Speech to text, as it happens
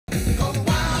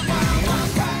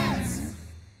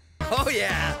Oh,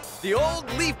 yeah, the old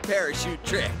leaf parachute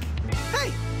trick.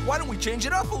 Hey, why don't we change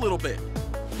it up a little bit?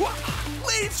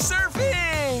 Leaf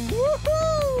surfing!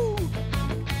 Woohoo!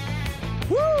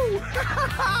 Woo!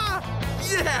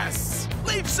 Yes!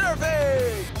 Leaf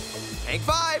surfing! Tank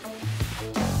 5.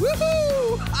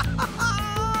 Woohoo!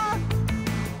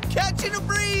 Catching a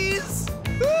breeze!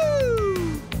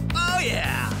 Woo! Oh,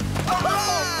 yeah! All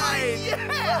right!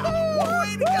 Yeah!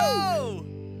 Way to go!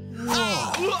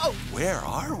 Whoa! Where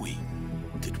are we?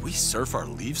 Did we surf our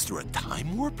leaves through a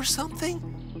time warp or something?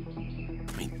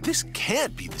 I mean, this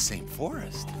can't be the same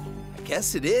forest. I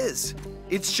guess it is.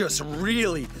 It's just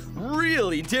really,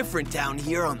 really different down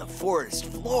here on the forest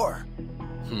floor.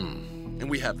 And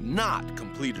we have not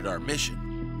completed our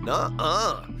mission.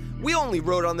 Nuh-uh. We only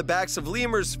rode on the backs of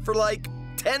lemurs for like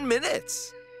 10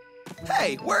 minutes.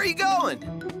 Hey, where are you going?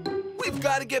 We've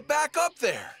got to get back up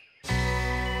there.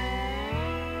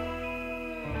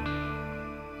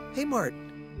 Hey,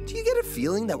 Martin, do you get a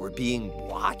feeling that we're being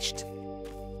watched?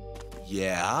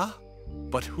 Yeah,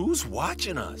 but who's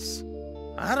watching us?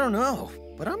 I don't know,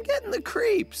 but I'm getting the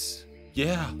creeps.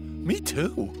 Yeah, me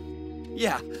too.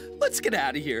 Yeah, let's get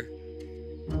out of here.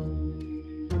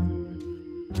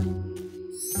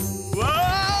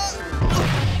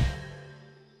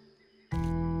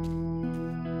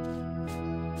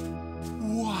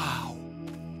 Wow,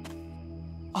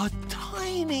 a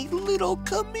tiny little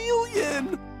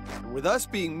chameleon. With us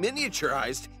being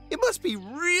miniaturized, it must be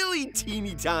really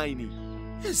teeny tiny.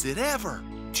 Is it ever?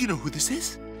 Do you know who this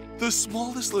is? The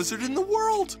smallest lizard in the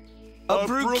world. A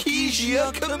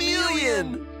Brookesia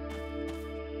chameleon.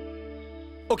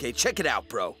 Okay, check it out,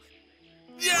 bro.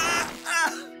 Yeah!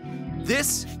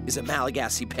 This is a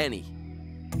Malagasy penny.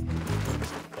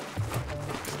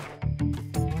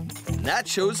 And that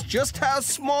shows just how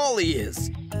small he is.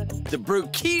 The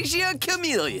Brookesia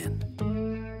chameleon.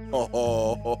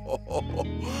 Oh,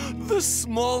 the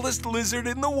smallest lizard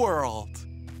in the world.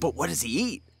 But what does he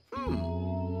eat?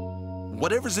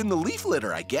 Whatever's in the leaf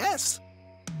litter, I guess.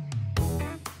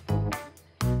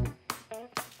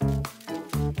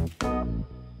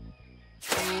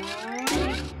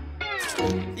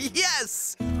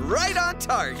 Yes! Right on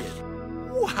target.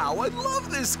 Wow, I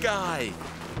love this guy.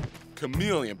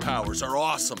 Chameleon powers are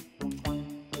awesome.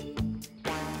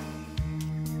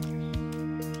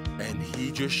 And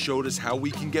he just showed us how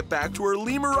we can get back to our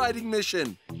lemur riding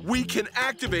mission. We can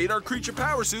activate our creature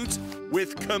power suits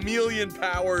with chameleon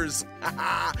powers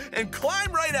and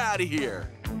climb right out of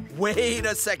here. Wait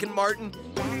a second, Martin.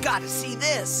 You gotta see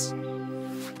this.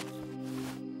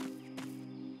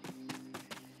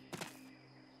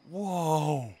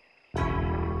 Whoa.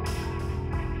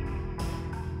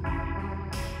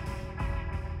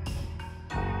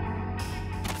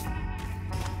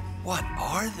 What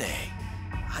are they?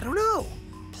 I don't know.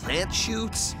 Plant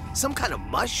shoots? Some kind of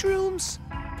mushrooms?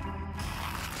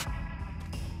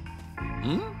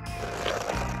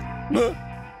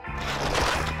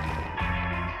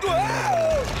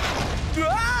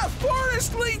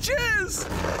 Forest leeches!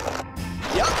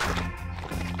 Yup.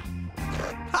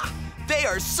 Ha! They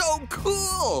are so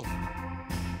cool!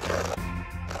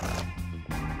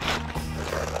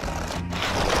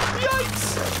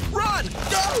 Yikes! Run!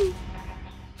 Go!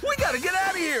 We gotta get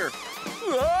out of here!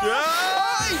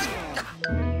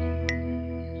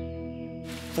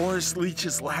 Forest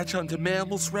leeches latch onto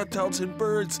mammals, reptiles, and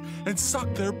birds and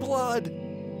suck their blood.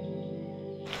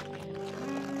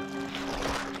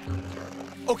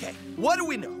 Okay, what do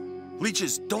we know?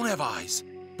 Leeches don't have eyes,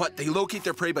 but they locate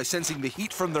their prey by sensing the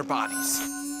heat from their bodies.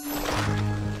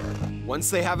 Once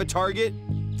they have a target,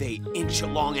 they inch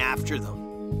along after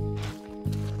them.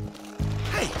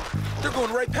 Hey, they're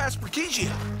going right past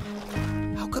Brookesia.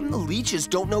 How come the leeches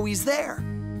don't know he's there?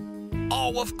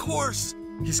 Oh, of course.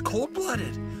 He's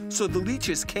cold-blooded, so the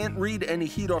leeches can't read any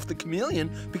heat off the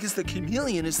chameleon because the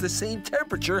chameleon is the same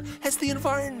temperature as the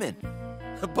environment.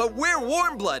 But we're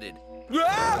warm-blooded.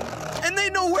 And they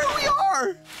know where we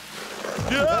are.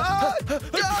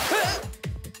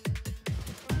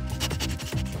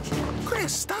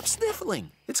 Chris, stop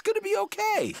sniffling. It's gonna be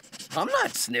okay. I'm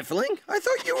not sniffling. I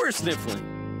thought you were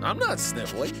sniffling. I'm not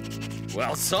sniffling.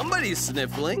 Well, somebody's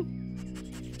sniffling.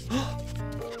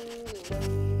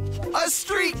 A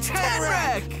streaked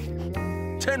tenrec!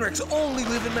 Tenrecs only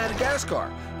live in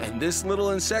Madagascar, and this little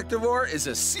insectivore is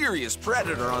a serious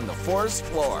predator on the forest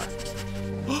floor.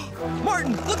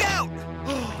 Martin, look out!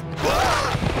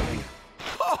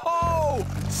 Oh,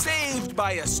 saved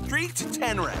by a streaked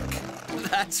tenrec.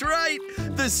 That's right.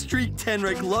 The streaked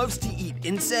tenrec loves to eat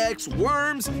insects,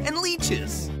 worms, and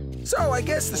leeches. So I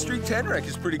guess the streaked tenrec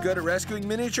is pretty good at rescuing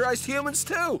miniaturized humans,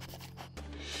 too.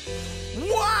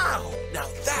 Wow! Now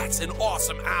that's an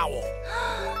awesome owl.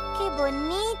 ¡Qué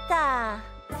bonita!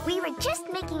 We were just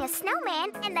making a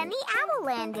snowman, and then the owl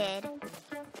landed.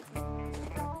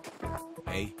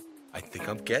 Hey, I think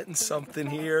I'm getting something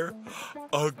here.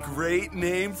 A great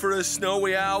name for a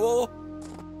snowy owl.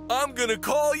 I'm gonna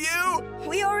call you...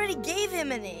 We already gave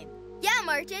him a name. Yeah,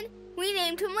 Martin. We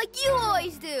named him like you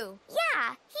always do.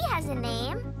 Yeah, he has a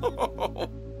name.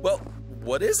 Well,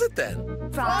 what is it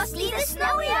then? Frosty the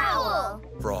Snowy Owl.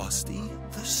 Frosty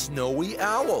the Snowy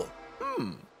Owl.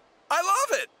 I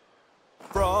love it.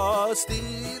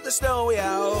 Frosty the Snowy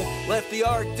Owl left the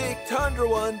Arctic tundra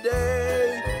one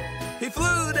day. He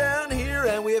flew down here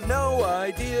and we have no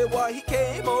idea why he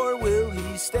came or will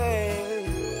he stay.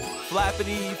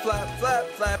 Flappity flap flap,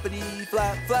 flappity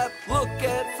flap flap, look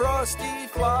at Frosty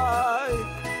fly.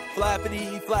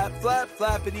 Flappity flap flap,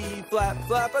 flappity flap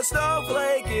flap, a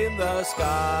snowflake in the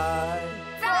sky.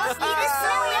 Frosty the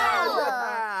Snowy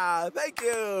Owl. Thank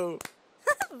you.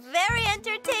 Very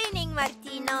entertaining,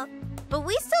 Martino. But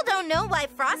we still don't know why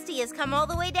Frosty has come all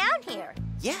the way down here.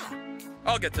 Yeah.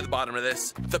 I'll get to the bottom of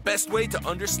this. The best way to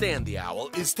understand the owl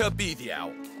is to be the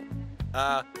owl.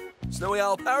 Snowy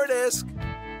Owl Power Disc.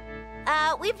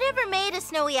 We've never made a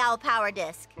Snowy Owl power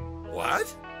disc.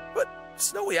 What? But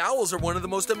snowy owls are one of the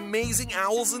most amazing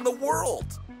owls in the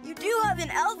world. You do have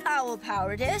an elf owl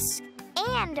power disc.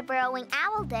 And a burrowing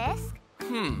owl disc.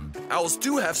 Owls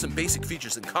do have some basic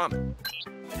features in common.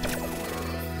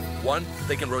 1,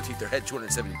 they can rotate their head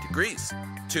 270 degrees.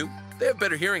 2, they have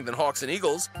better hearing than hawks and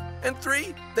eagles. And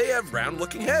 3, they have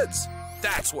round-looking heads.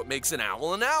 That's what makes an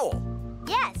owl an owl.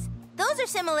 Yes, those are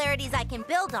similarities I can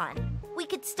build on. We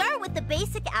could start with the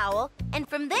basic owl, and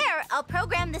from there, I'll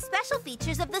program the special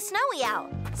features of the snowy owl,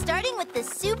 starting with the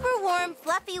super warm,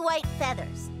 fluffy white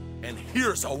feathers. And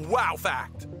here's a wow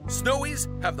fact. Snowies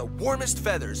have the warmest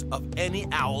feathers of any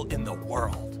owl in the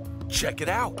world. Check it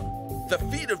out. The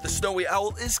feet of the snowy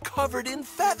owl is covered in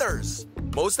feathers.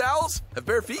 Most owls have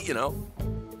bare feet, you know.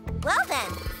 Well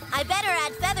then, I better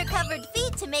add feather-covered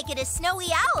feet to make it a snowy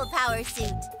owl power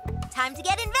suit. Time to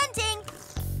get inventing.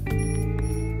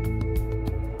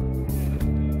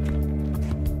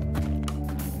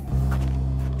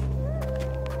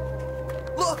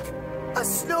 Look, a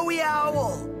snowy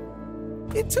owl.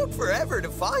 It took forever to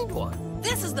find one.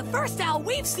 This is the first owl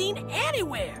we've seen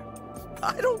anywhere.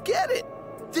 I don't get it.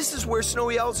 This is where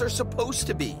snowy owls are supposed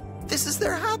to be. This is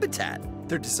their habitat.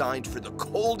 They're designed for the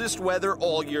coldest weather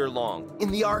all year long,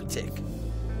 in the Arctic.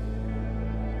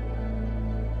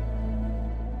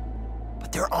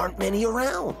 But there aren't many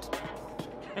around.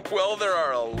 Well, there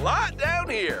are a lot down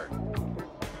here.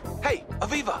 Hey,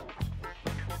 Aviva.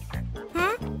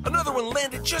 Another one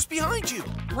landed just behind you.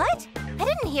 What? I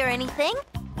didn't hear anything.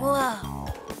 Whoa.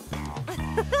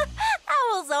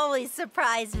 Owls always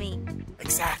surprise me.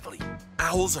 Exactly.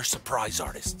 Owls are surprise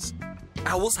artists.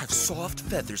 Owls have soft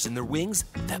feathers in their wings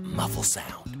that muffle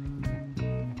sound.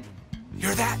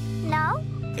 Hear that? No?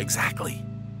 Exactly.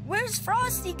 Where's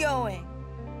Frosty going?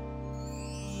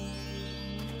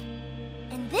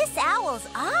 And this owl's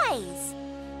eyes,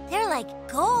 they're like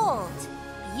gold.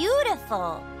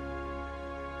 Beautiful.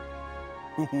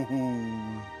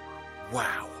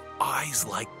 Wow, eyes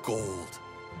like gold.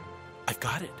 I've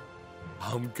got it.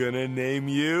 I'm gonna name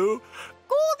you...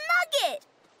 Gold Nugget!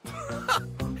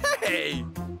 Hey!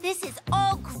 This is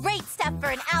all great stuff for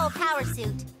an owl power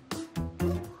suit.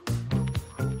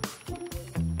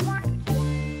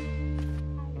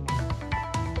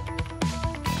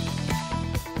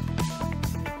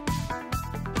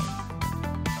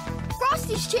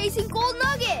 Frosty's chasing Gold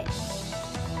Nugget.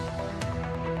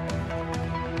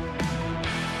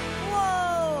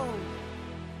 Whoa!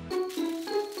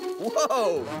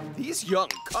 Whoa, these young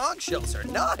conch shells are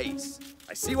nice.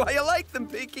 I see why you like them,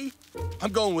 Pinky.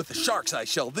 I'm going with the shark's eye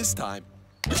shell this time.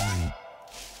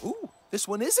 Ooh, this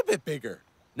one is a bit bigger.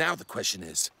 Now the question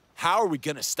is, how are we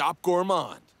gonna stop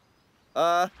Gourmand?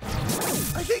 I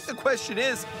think the question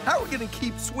is, how are we gonna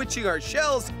keep switching our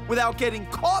shells without getting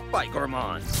caught by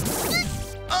Gourmand?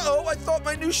 Uh-oh, I thought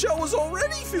my new shell was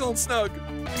already feeling snug.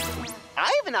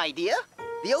 I have an idea.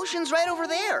 The ocean's right over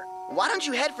there. Why don't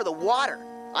you head for the water?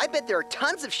 I bet there are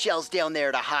tons of shells down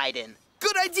there to hide in.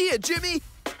 Good idea, Jimmy.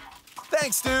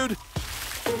 Thanks, dude.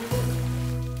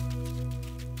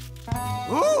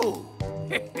 Ooh.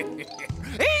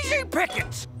 Easy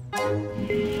pickings!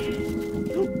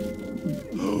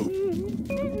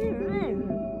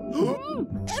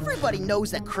 Everybody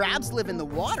knows that crabs live in the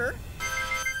water.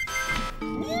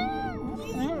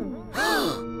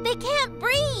 They can't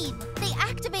breathe. They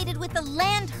activated with the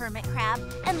land hermit crab,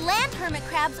 and land hermit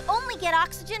crabs only get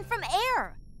oxygen from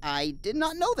air. I did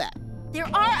not know that. There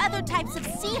are other types of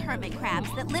sea hermit crabs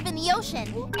that live in the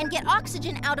ocean and get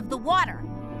oxygen out of the water.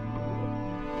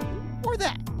 Or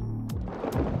that.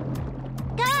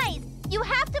 Guys, you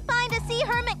have to find a sea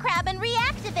hermit crab and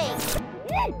reactivate.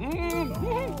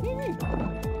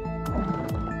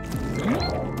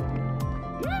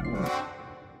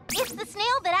 It's the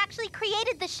snail that actually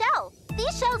created the shell.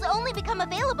 These shells only become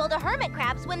available to hermit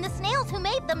crabs when the snails who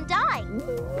made them die.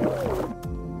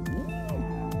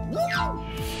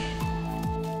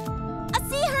 A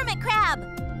sea hermit crab!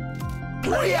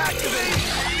 Reactivate!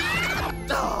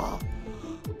 Oh.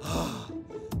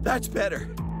 That's better.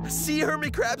 Sea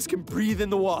hermit crabs can breathe in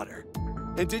the water.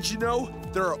 And did you know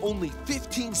there are only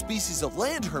 15 species of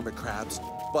land hermit crabs,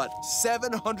 but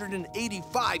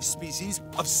 785 species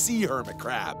of sea hermit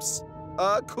crabs?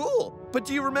 Cool. But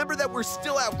do you remember that we're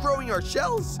still outgrowing our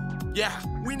shells? Yeah,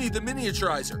 we need the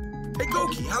miniaturizer. Hey,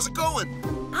 Goki, how's it going?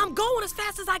 I'm going as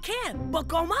fast as I can, but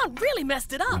Goman really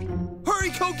messed it up.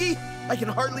 Hurry, Koki! I can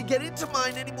hardly get into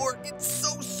mine anymore. It's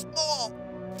so small.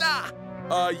 Ah!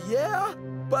 Yeah?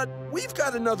 But we've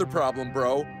got another problem,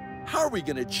 bro. How are we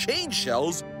gonna change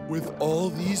shells with all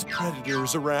these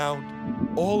predators around?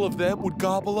 All of them would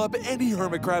gobble up any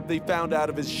hermit crab they found out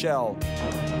of his shell.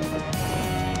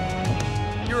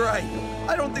 You're right.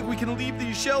 I don't think we can leave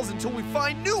these shells until we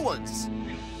find new ones.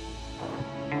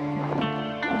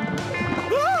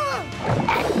 Ah!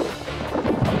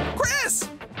 Chris!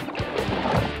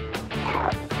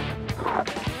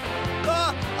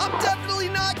 I'm definitely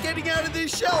not getting out of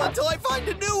this shell until I find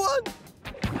a new one.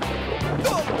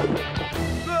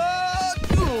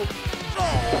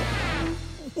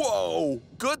 Whoa!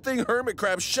 Good thing hermit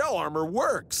crab shell armor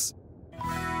works.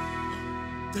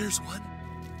 There's one.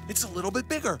 It's a little bit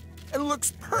bigger and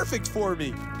looks perfect for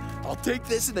me. I'll take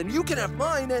this and then you can have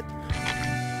mine and...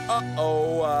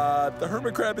 the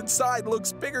hermit crab inside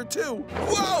looks bigger too.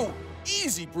 Whoa!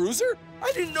 Easy, Bruiser.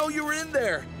 I didn't know you were in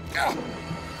there. Ugh.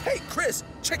 Hey, Chris,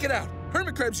 check it out.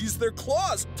 Hermit crabs use their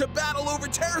claws to battle over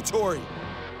territory.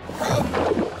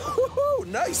 Woohoo!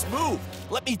 Nice move.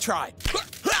 Let me try.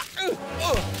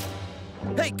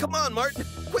 Hey, come on, Martin.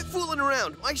 Quit fooling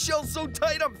around. My shell's so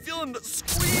tight, I'm feeling the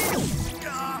squeeze.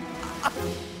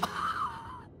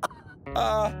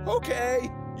 Okay.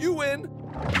 You win.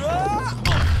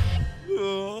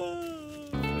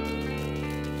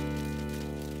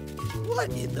 What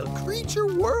in the creature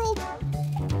world?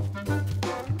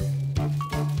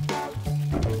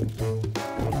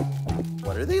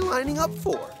 What are they lining up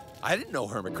for? I didn't know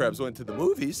hermit crabs went to the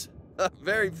movies.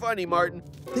 Very funny, Martin.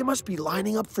 They must be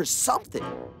lining up for something.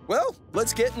 Well,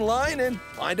 let's get in line and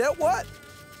find out what.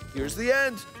 Here's the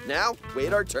end. Now,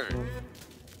 wait our turn.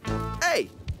 Hey,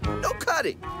 no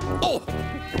cutting. Oh,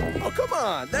 come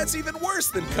on. That's even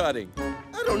worse than cutting.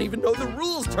 I don't even know the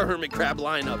rules to hermit crab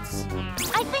lineups.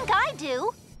 I think I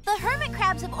do. The hermit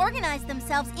crabs have organized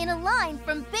themselves in a line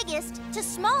from biggest to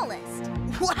smallest.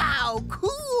 Wow,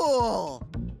 cool!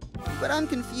 But I'm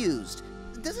confused.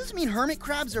 Does this mean hermit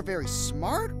crabs are very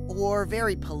smart or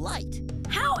very polite?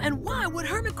 How and why would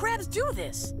hermit crabs do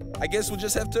this? I guess we'll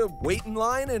just have to wait in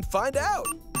line and find out.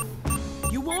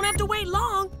 You won't have to wait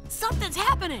long. Something's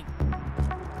happening.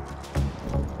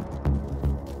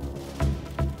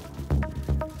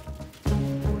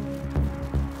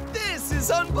 This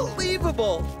is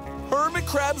unbelievable. Hermit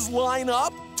crabs line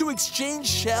up to exchange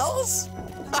shells?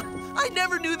 I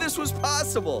never knew this was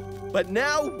possible. But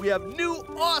now we have new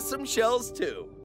awesome shells, too.